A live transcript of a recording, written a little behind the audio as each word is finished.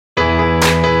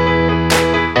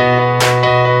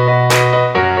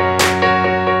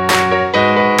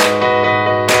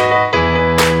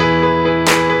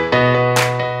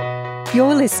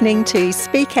listening to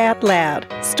Speak Out Loud,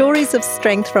 Stories of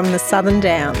Strength from the Southern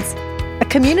Downs, a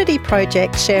community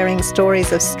project sharing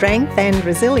stories of strength and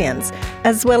resilience,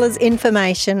 as well as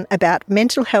information about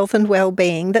mental health and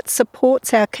well-being that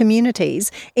supports our communities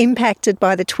impacted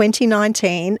by the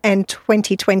 2019 and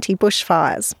 2020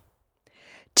 bushfires.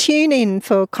 Tune in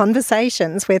for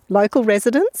conversations with local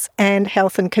residents and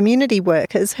health and community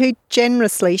workers who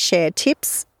generously share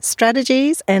tips,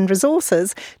 strategies and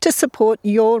resources to support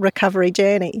your recovery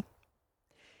journey.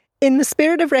 In the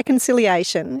spirit of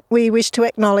reconciliation, we wish to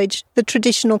acknowledge the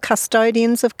traditional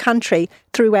custodians of country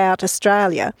throughout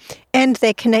Australia and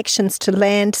their connections to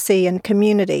land, sea and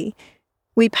community.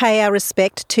 We pay our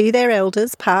respect to their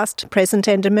elders, past, present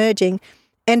and emerging,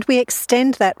 and we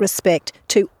extend that respect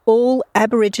to all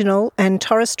Aboriginal and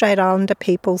Torres Strait Islander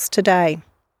peoples today.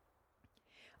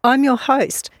 I'm your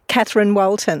host, Catherine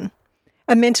Walton,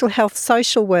 a mental health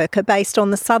social worker based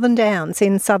on the Southern Downs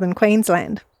in southern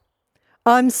Queensland.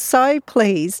 I'm so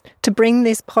pleased to bring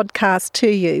this podcast to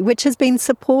you, which has been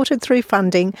supported through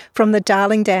funding from the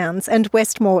Darling Downs and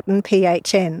West Moreton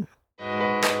PHN.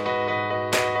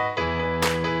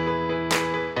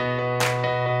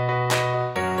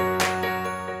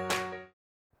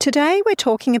 Today we're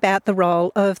talking about the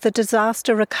role of the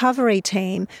Disaster Recovery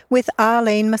Team with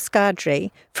Arlene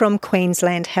Muscardri from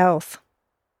Queensland Health.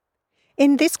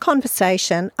 In this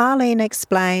conversation, Arlene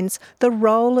explains the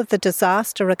role of the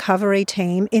Disaster Recovery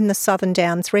Team in the Southern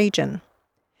Downs region,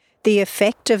 the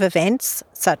effect of events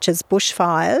such as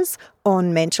bushfires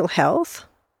on mental health,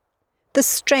 the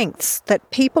strengths that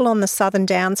people on the Southern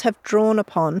Downs have drawn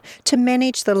upon to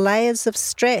manage the layers of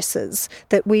stresses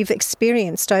that we've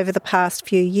experienced over the past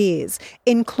few years,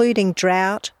 including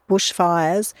drought,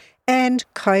 bushfires and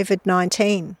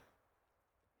COVID-19.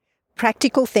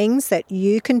 Practical things that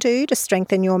you can do to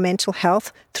strengthen your mental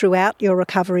health throughout your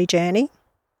recovery journey.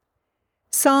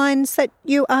 Signs that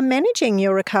you are managing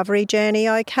your recovery journey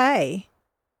okay.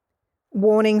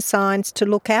 Warning signs to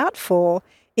look out for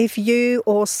if you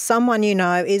or someone you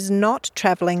know is not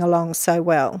travelling along so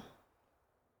well.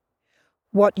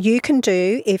 What you can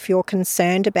do if you're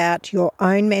concerned about your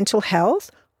own mental health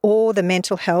or the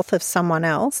mental health of someone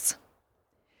else.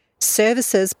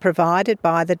 Services provided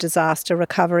by the Disaster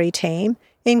Recovery Team,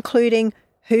 including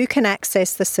who can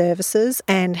access the services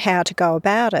and how to go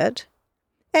about it,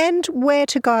 and where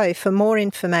to go for more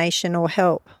information or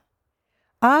help.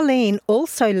 Arlene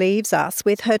also leaves us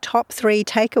with her top 3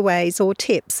 takeaways or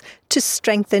tips to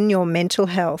strengthen your mental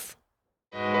health.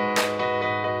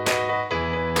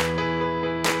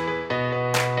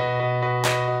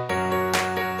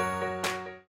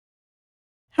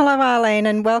 Hello, Arlene,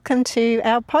 and welcome to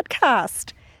our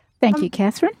podcast. Thank you,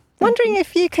 Catherine. Wondering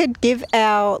if you could give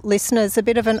our listeners a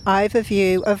bit of an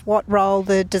overview of what role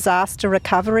the Disaster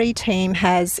Recovery Team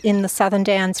has in the Southern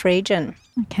Downs region.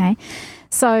 Okay.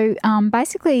 So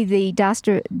basically the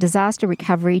Disaster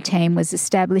Recovery Team was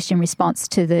established in response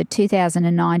to the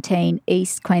 2019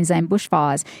 East Queensland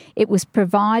bushfires. It was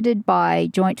provided by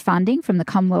joint funding from the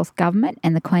Commonwealth Government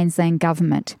and the Queensland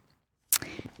Government.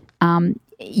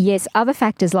 Yes, other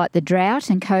factors like the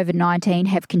drought and COVID-19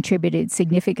 have contributed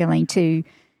significantly to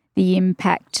the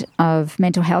impact of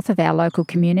mental health of our local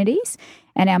communities.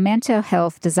 And our mental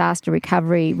health disaster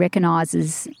recovery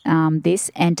recognises this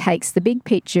and takes the big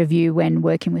picture view when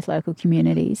working with local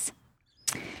communities.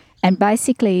 And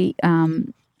basically,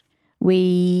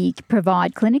 we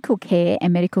provide clinical care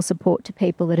and medical support to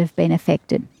people that have been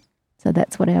affected. So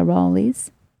that's what our role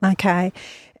is. Okay.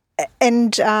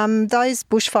 And those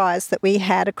bushfires that we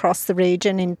had across the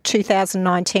region in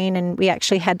 2019, and we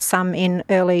actually had some in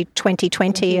early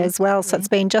 2020 as well, so it's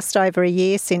been just over a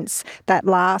year since that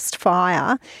last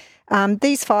fire.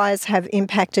 These fires have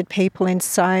impacted people in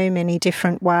so many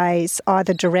different ways,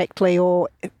 either directly or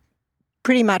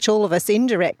pretty much all of us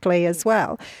indirectly as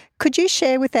well. Could you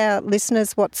share with our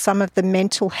listeners what some of the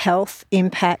mental health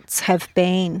impacts have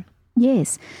been?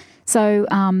 Yes. So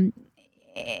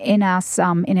in our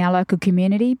local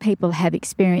community, people have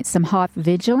experienced some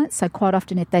hypervigilance. So quite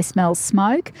often if they smell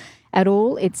smoke at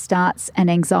all, it starts an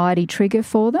anxiety trigger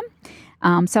for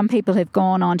them. Some people have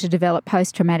gone on to develop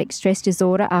post-traumatic stress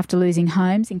disorder after losing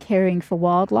homes and caring for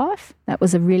wildlife. That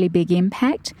was a really big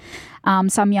impact.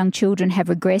 Some young children have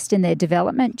regressed in their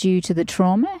development due to the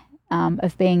trauma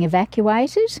of being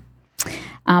evacuated.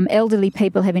 Elderly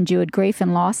people have endured grief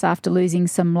and loss after losing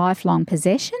some lifelong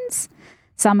possessions.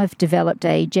 Some have developed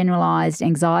a generalised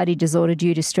anxiety disorder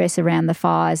due to stress around the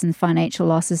fires and financial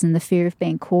losses and the fear of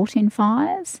being caught in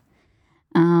fires.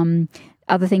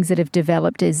 Other things that have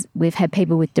developed is we've had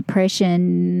people with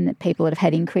depression, people that have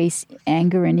had increased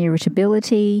anger and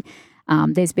irritability,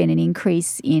 There's been an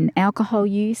increase in alcohol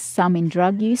use, some in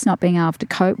drug use, not being able to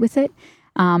cope with it.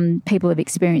 People have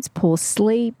experienced poor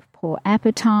sleep, poor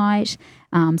appetite.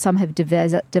 Some have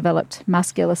developed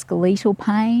musculoskeletal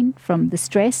pain from the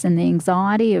stress and the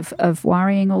anxiety of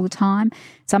worrying all the time.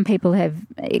 Some people have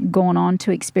gone on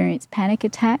to experience panic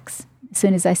attacks as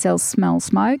soon as they smell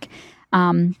smoke.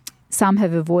 Some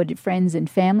have avoided friends and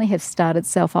family, have started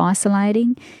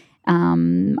self-isolating.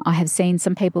 I have seen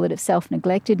some people that have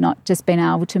self-neglected, not just been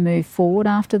able to move forward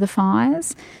after the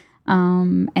fires,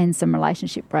 and some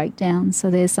relationship breakdowns.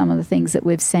 So there's some of the things that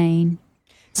we've seen.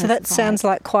 So that sounds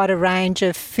like quite a range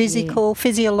of physical,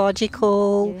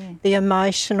 physiological, the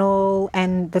emotional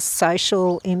and the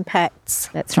social impacts.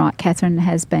 That's right, Catherine,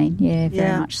 has been,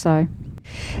 very much so.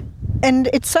 And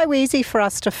it's so easy for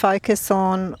us to focus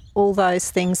on all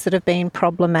those things that have been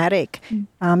problematic.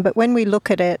 But when we look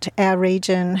at it, our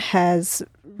region has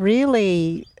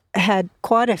really had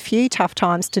quite a few tough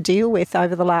times to deal with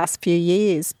over the last few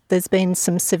years. There's been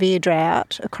some severe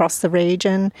drought across the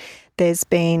region. There's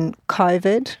been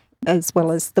COVID as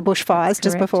well as the bushfires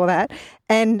just before that.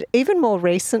 And even more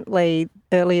recently,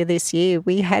 earlier this year,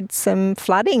 we had some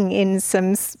flooding in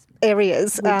some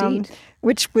areas,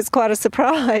 which was quite a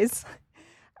surprise.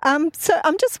 So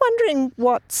I'm just wondering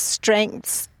what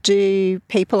strengths do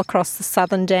people across the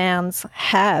Southern Downs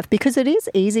have? Because it is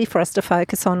easy for us to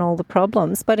focus on all the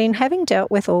problems, but in having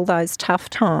dealt with all those tough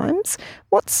times,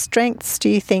 what strengths do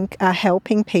you think are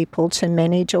helping people to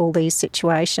manage all these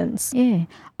situations? Yeah,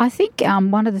 I think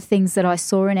one of the things that I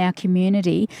saw in our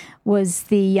community was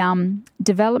the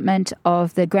development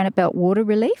of the Granite Belt Water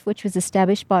Relief, which was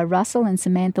established by Russell and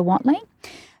Samantha Watling.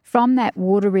 From that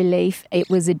water relief, it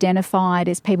was identified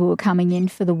as people were coming in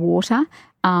for the water,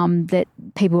 that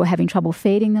people were having trouble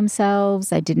feeding themselves,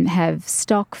 they didn't have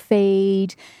stock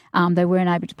feed, they weren't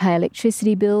able to pay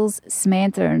electricity bills.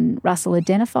 Samantha and Russell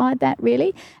identified that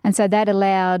really, and so that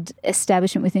allowed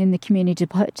establishment within the community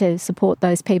to support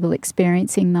those people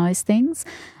experiencing those things.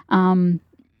 And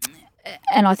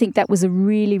I think that was a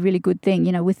really, really good thing.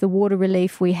 You know, with the water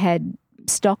relief, we had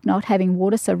stock not having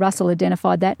water, so Russell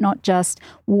identified that, not just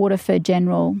water for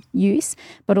general use,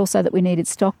 but also that we needed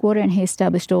stock water, and he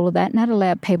established all of that, and that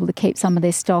allowed people to keep some of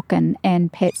their stock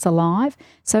and pets alive.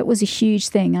 So it was a huge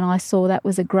thing, and I saw that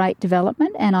was a great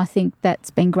development, and I think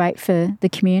that's been great for the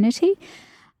community.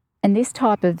 And this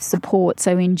type of support,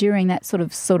 so enduring that sort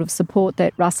of support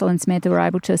that Russell and Samantha were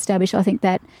able to establish, I think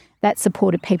that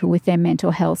supported people with their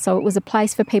mental health. So it was a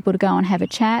place for people to go and have a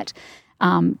chat,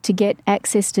 to get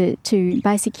access to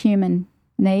basic human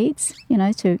needs, you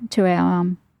know, to our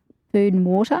food and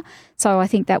water. So I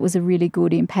think that was a really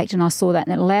good impact, and I saw that,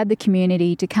 and it allowed the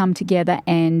community to come together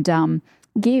and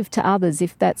give to others.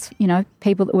 If that's, you know,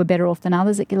 people that were better off than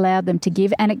others, it allowed them to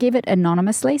give, and it gave it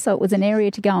anonymously. So it was an area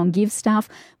to go and give stuff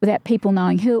without people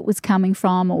knowing who it was coming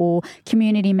from, or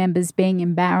community members being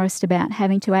embarrassed about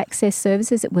having to access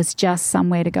services. It was just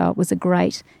somewhere to go. It was a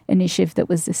great initiative that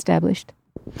was established.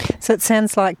 So it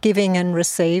sounds like giving and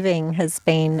receiving has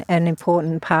been an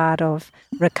important part of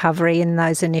recovery in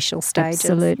those initial stages.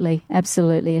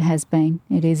 Absolutely it has been.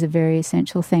 It is a very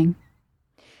essential thing.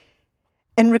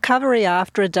 And recovery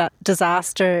after a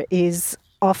disaster is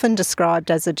often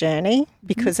described as a journey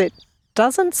because it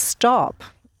doesn't stop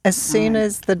as soon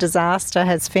as the disaster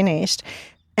has finished.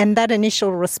 And that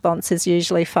initial response is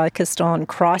usually focused on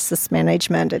crisis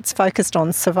management. It's focused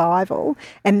on survival.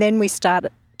 And then we start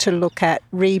to look at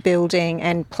rebuilding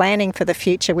and planning for the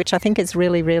future, which I think is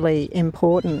really, really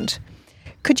important.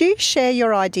 Could you share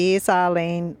your ideas,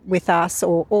 Arlene, with us,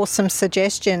 or some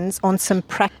suggestions on some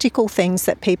practical things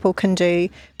that people can do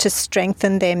to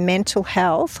strengthen their mental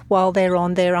health while they're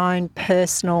on their own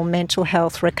personal mental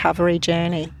health recovery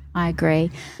journey? I agree.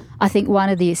 I think one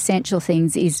of the essential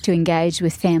things is to engage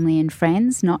with family and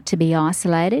friends, not to be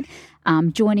isolated.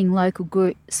 Joining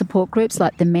local support groups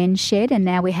like the Men's Shed, and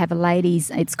now we have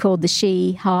it's called the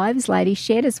She Hives Ladies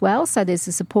Shed as well, so there's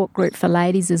a support group for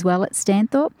ladies as well at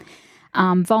Stanthorpe.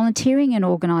 Volunteering in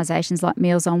organisations like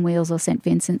Meals on Wheels or St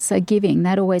Vincent, so giving,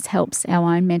 that always helps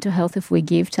our own mental health if we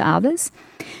give to others.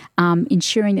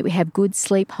 Ensuring that we have good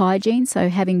sleep hygiene, so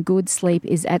having good sleep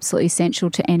is absolutely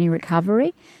essential to any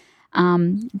recovery.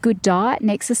 Good diet and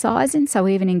exercising, so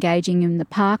even engaging in the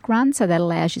park run, so that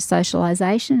allows you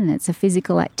socialisation and it's a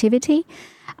physical activity.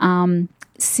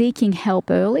 Seeking help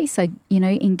early, so, you know,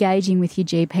 engaging with your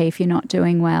GP if you're not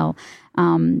doing well,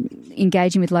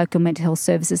 engaging with local mental health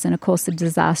services, and of course the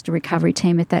disaster recovery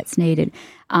team if that's needed,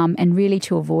 and really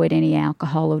to avoid any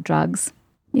alcohol or drugs,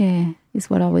 is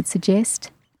what I would suggest.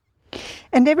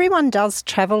 And everyone does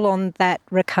travel on that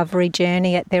recovery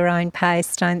journey at their own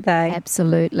pace, don't they?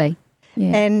 Absolutely.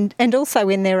 Yeah. And also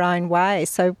in their own way.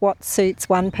 So what suits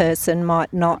one person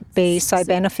might not be so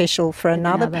beneficial for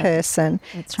another person.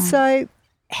 That's right. So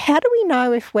how do we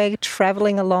know if we're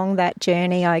travelling along that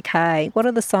journey okay? What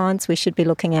are the signs we should be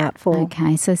looking out for?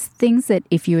 Okay, so things that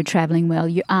if you are travelling well,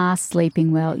 you are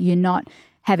sleeping well, you're not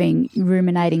having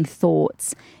ruminating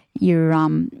thoughts, you're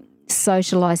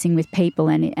socialising with people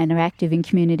and are active in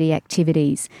community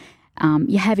activities.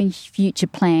 You're having future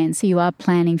plans, so you are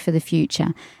planning for the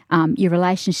future. Your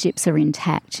relationships are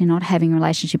intact. You're not having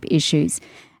relationship issues.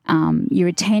 You're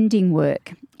attending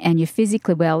work and you're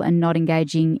physically well and not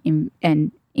engaging in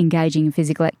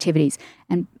physical activities.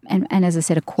 And as I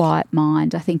said, a quiet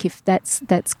mind. I think if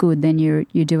that's good, then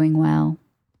you're doing well.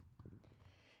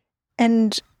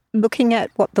 And looking at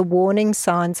what the warning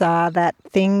signs are that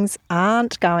things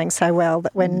aren't going so well,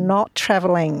 that we're not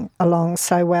travelling along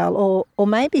so well, or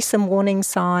maybe some warning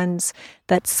signs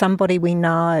that somebody we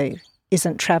know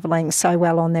isn't travelling so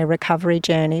well on their recovery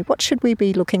journey. What should we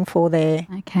be looking for there?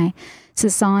 Okay. So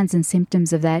signs and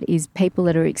symptoms of that is people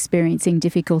that are experiencing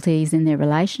difficulties in their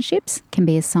relationships can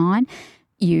be a sign.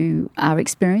 You are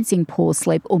experiencing poor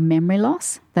sleep or memory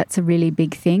loss. That's a really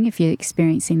big thing if you're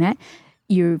experiencing that.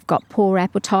 You've got poor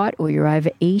appetite or you're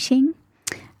overeating.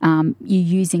 You're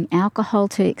using alcohol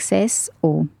to excess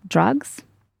or drugs.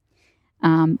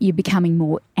 You're becoming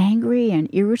more angry and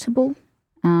irritable.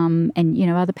 And,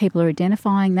 other people are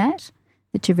identifying that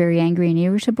you're very angry and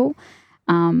irritable.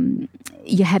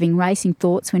 You're having racing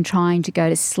thoughts when trying to go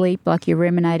to sleep, like you're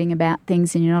ruminating about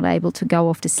things and you're not able to go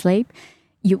off to sleep.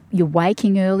 You're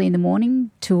waking early in the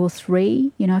morning, 2 or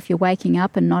 3. If you're waking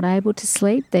up and not able to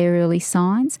sleep, they're early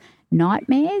signs.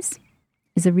 Nightmares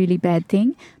is a really bad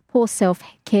thing. Poor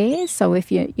self-care. So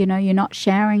if you're not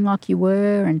showering like you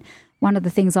were, and one of the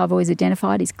things I've always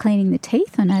identified is cleaning the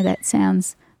teeth. I know that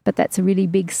sounds, but that's a really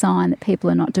big sign that people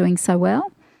are not doing so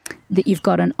well. That you've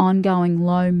got an ongoing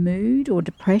low mood or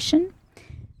depression.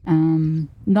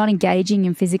 Not engaging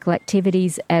in physical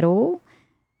activities at all.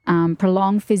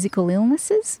 Prolonged physical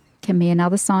illnesses can be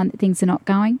another sign that things are not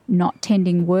going. Not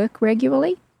tending work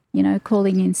regularly,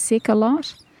 calling in sick a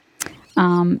lot.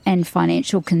 And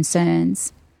financial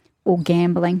concerns or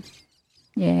gambling,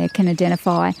 can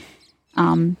identify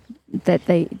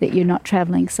that you're not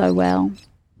travelling so well.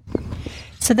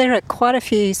 So there are quite a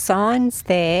few signs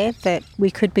there that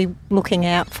we could be looking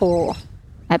out for.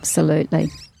 Absolutely,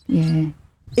 yeah.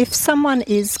 If someone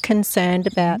is concerned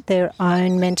about their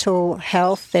own mental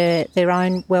health, their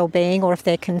own well-being, or if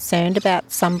they're concerned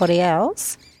about somebody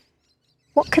else,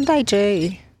 what can they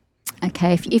do?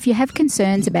 Okay, if you have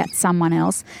concerns about someone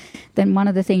else, then one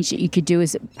of the things that you could do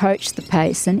is approach the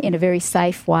person in a very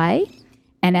safe way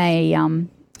and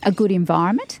a good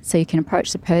environment. So you can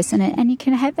approach the person and you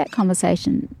can have that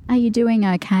conversation. Are you doing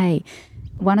okay?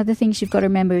 One of the things you've got to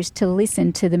remember is to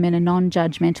listen to them in a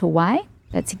non-judgmental way.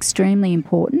 That's extremely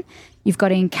important. You've got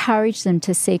to encourage them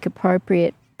to seek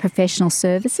appropriate professional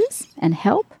services and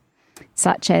help,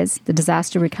 such as the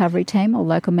disaster recovery team or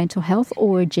local mental health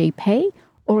or a GP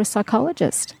or a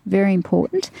psychologist. Very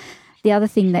important. The other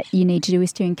thing that you need to do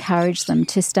is to encourage them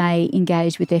to stay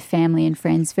engaged with their family and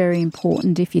friends. Very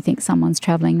important if you think someone's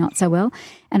travelling not so well.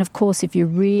 And of course, if you're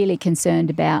really concerned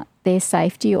about their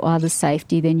safety or others'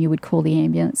 safety, then you would call the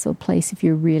ambulance or police if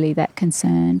you're really that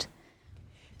concerned.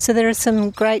 So there are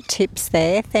some great tips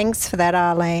there. Thanks for that,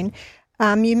 Arlene.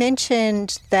 You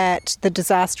mentioned that the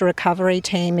disaster recovery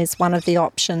team is one of the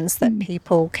options that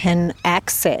people can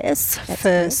access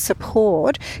for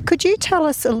support. Could you tell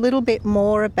us a little bit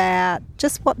more about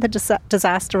just what the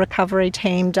disaster recovery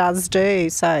team does do?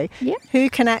 So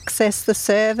who can access the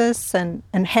service and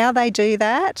how they do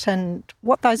that and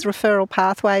what those referral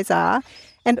pathways are,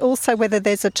 and also whether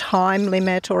there's a time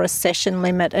limit or a session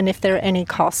limit and if there are any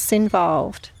costs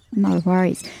involved? No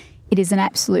worries. It is an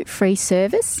absolute free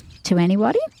service to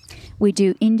anybody. We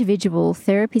do individual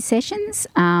therapy sessions.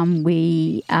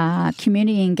 We are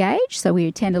community engaged, so we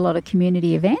attend a lot of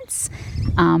community events.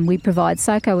 We provide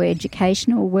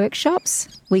psychoeducational workshops.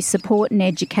 We support and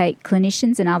educate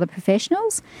clinicians and other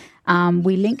professionals.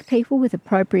 We link people with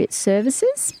appropriate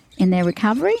services in their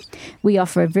recovery. We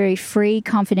offer a very free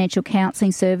confidential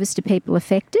counselling service to people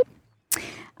affected.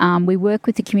 We work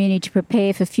with the community to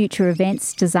prepare for future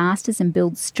events, disasters, and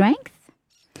build strength.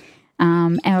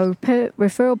 Our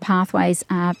referral pathways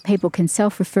are people can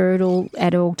self-refer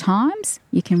at all times.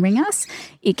 You can ring us.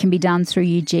 It can be done through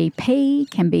your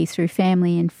GP, can be through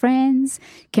family and friends,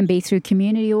 can be through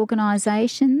community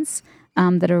organisations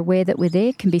that are aware that we're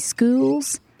there, can be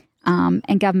schools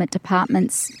and government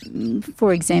departments,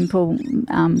 for example,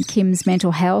 Kim's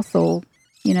Mental Health or,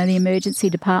 the emergency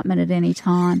department at any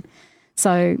time.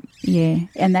 So, yeah,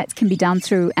 and that can be done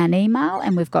through an email,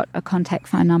 and we've got a contact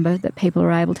phone number that people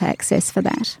are able to access for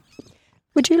that.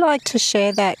 Would you like to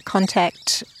share that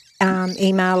contact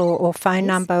email or phone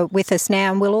number with us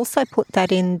now? And we'll also put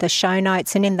that in the show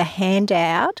notes and in the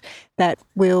handout that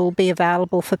will be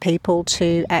available for people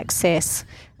to access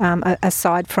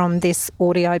aside from this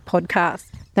audio podcast.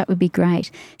 That would be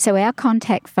great. So our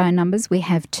contact phone numbers, we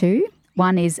have two.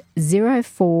 One is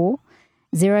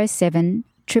 0407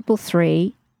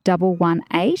 333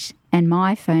 118, and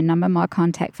my phone number, my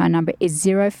contact phone number is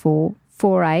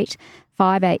 0448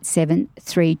 587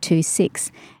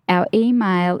 326. Our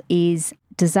email is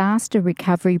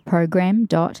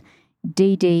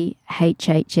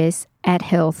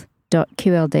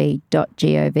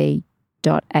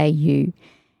disasterrecoveryprogram.ddhhs@health.qld.gov.au.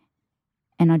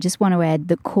 And I just want to add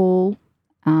the call,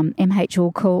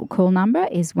 MH call number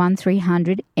is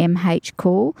 1300 MH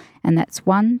call, and that's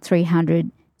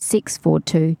 1300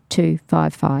 642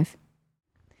 255.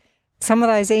 Some of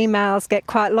those emails get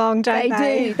quite long, don't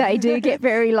they? They do get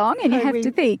very long, and you have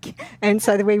to think. And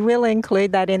so we will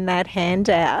include that in that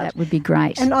handout. That would be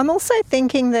great. And I'm also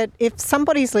thinking that if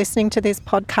somebody's listening to this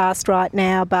podcast right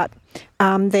now, but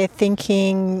they're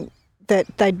thinking that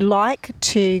they'd like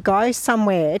to go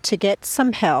somewhere to get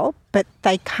some help, but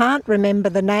they can't remember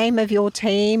the name of your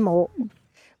team, or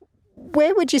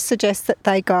where would you suggest that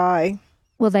they go?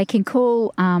 Well, they can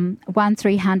call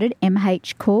 1300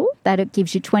 MH call. That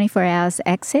gives you 24 hours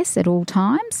access at all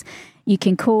times. You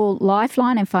can call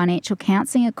Lifeline and Financial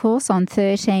Counselling, of course, on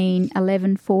 13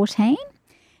 11 14.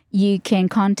 You can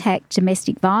contact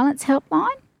Domestic Violence Helpline,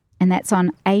 and that's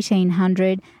on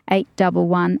 1800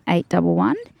 811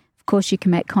 811. Of course, you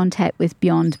can make contact with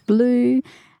Beyond Blue,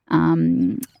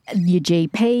 your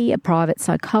GP, a private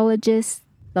psychologist,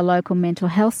 the local mental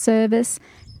health service,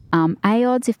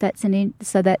 AODS, if that's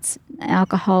so that's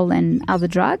alcohol and other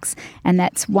drugs, and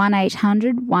that's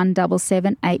 1800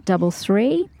 177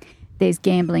 833. There's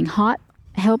Gambling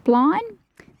Helpline.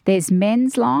 There's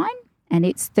Men's Line, and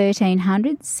it's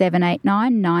 1300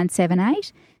 789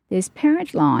 978. There's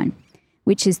Parent Line,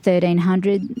 which is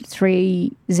 1300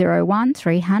 301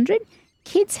 300.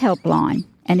 Kids Helpline,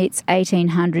 and it's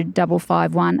 1800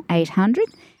 551 800.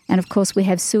 And of course, we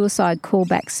have Suicide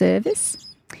Callback Service,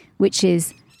 which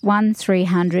is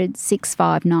 1300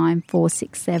 659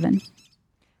 467.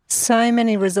 So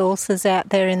many resources out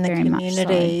there in the Very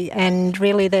community, so. And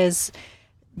really there's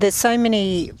so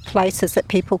many places that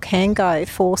people can go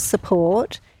for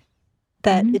support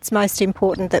that it's most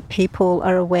important that people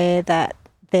are aware that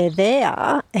they're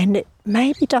there, and it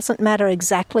maybe doesn't matter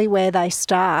exactly where they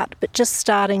start, but just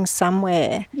starting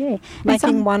somewhere. Yeah.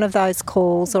 Making one of those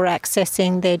calls or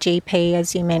accessing their GP,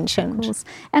 as you mentioned. Of course.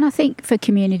 And I think for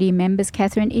community members,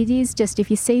 Catherine, it is just if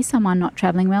you see someone not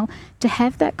travelling well, to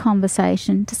have that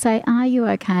conversation, to say, are you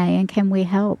okay and can we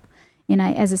help? You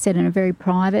know, as I said, in a very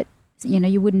private,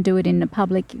 you wouldn't do it in a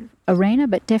public arena,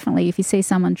 but definitely if you see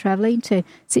someone travelling, to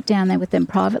sit down there with them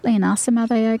privately and ask them, are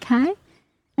they okay?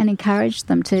 And encourage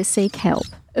them to seek help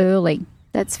early.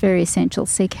 That's very essential.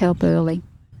 Seek help early.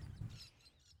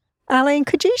 Arlene,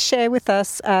 could you share with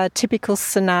us a typical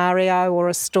scenario or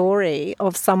a story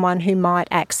of someone who might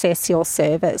access your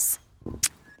service?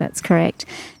 That's correct.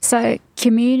 So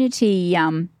community,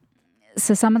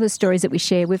 so some of the stories that we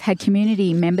share, we've had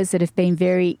community members that have been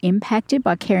very impacted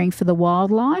by caring for the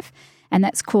wildlife, and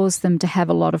that's caused them to have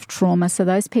a lot of trauma. So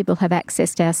those people have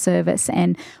accessed our service,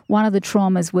 and one of the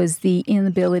traumas was the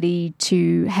inability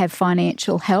to have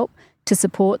financial help to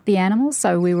support the animals.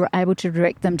 So we were able to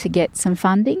direct them to get some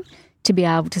funding to be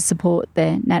able to support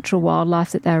the natural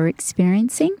wildlife that they were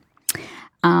experiencing.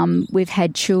 We've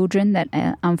had children that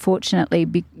unfortunately,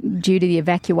 due to the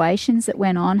evacuations that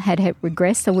went on, had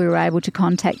regressed, so we were able to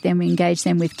contact them, engage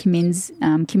them with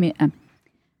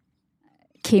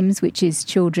KIMS, which is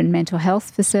Children Mental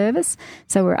Health for Service.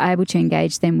 So we're able to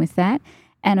engage them with that.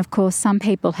 And of course, some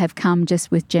people have come just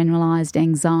with generalised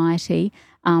anxiety,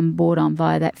 brought on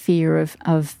via that fear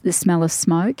of the smell of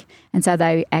smoke. And so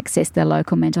they access their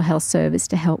local mental health service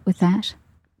to help with that.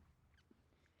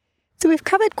 So we've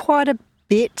covered quite a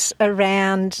bit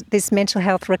around this mental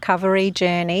health recovery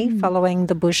journey following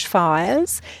the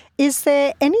bushfires. Is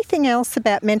there anything else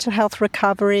about mental health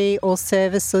recovery or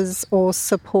services or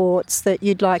supports that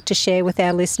you'd like to share with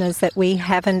our listeners that we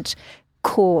haven't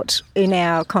caught in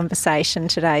our conversation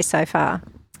today so far?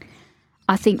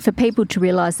 I think for people to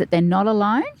realise that they're not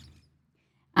alone,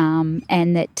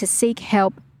 and that to seek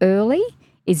help early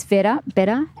is better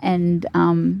and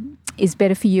is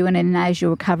better for you and enables your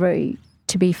recovery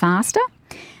to be faster.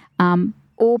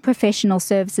 All professional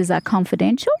services are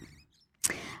confidential,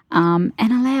 and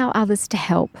allow others to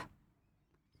help.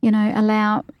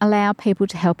 allow people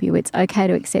to help you. It's okay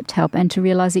to accept help and to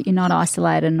realise that you're not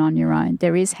isolated and on your own.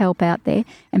 There is help out there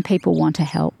and people want to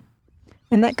help.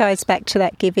 And that goes back to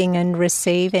that giving and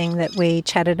receiving that we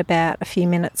chatted about a few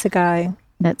minutes ago.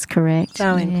 That's correct.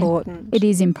 So important. It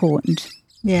is important.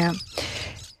 Yeah.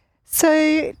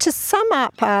 So to sum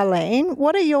up, Arlene,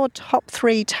 what are your top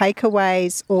 3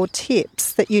 takeaways or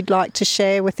tips that you'd like to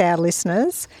share with our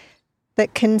listeners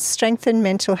that can strengthen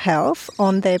mental health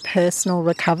on their personal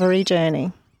recovery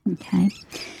journey? Okay.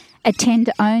 Attend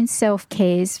to own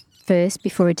self-cares first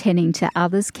before attending to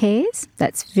others' cares.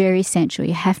 That's very essential.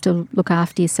 You have to look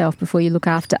after yourself before you look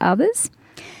after others.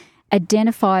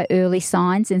 Identify early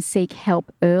signs and seek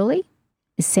help early,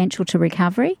 essential to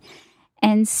recovery.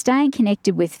 And staying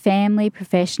connected with family,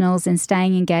 professionals, and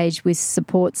staying engaged with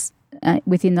supports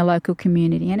within the local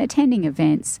community and attending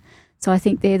events. So I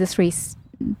think they're the three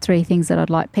things that I'd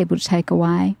like people to take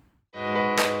away.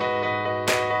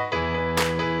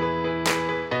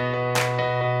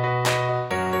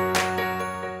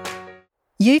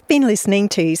 You've been listening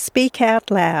to Speak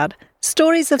Out Loud,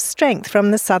 Stories of Strength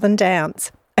from the Southern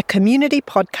Downs, a community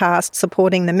podcast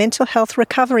supporting the mental health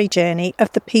recovery journey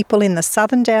of the people in the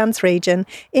Southern Downs region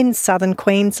in southern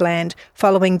Queensland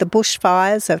following the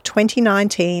bushfires of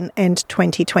 2019 and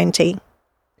 2020.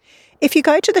 If you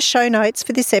go to the show notes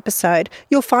for this episode,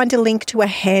 you'll find a link to a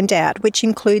handout which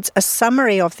includes a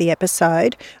summary of the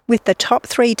episode with the top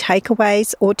 3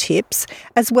 takeaways or tips,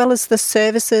 as well as the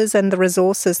services and the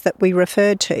resources that we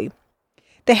referred to.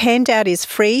 The handout is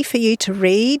free for you to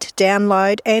read,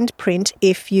 download and print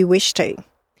if you wish to.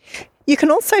 You can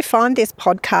also find this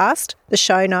podcast, the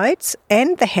show notes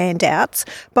and the handouts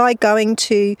by going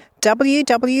to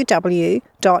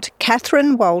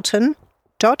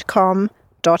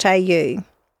www.catherinewalton.com.au.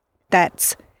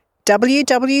 That's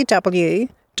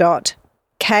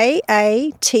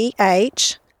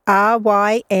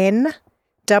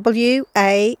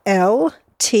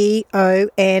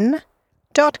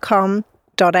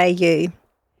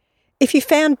If you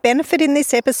found benefit in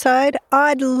this episode,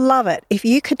 I'd love it if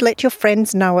you could let your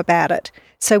friends know about it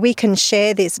so we can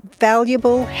share this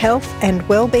valuable health and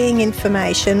wellbeing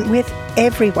information with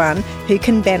everyone who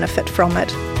can benefit from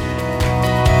it.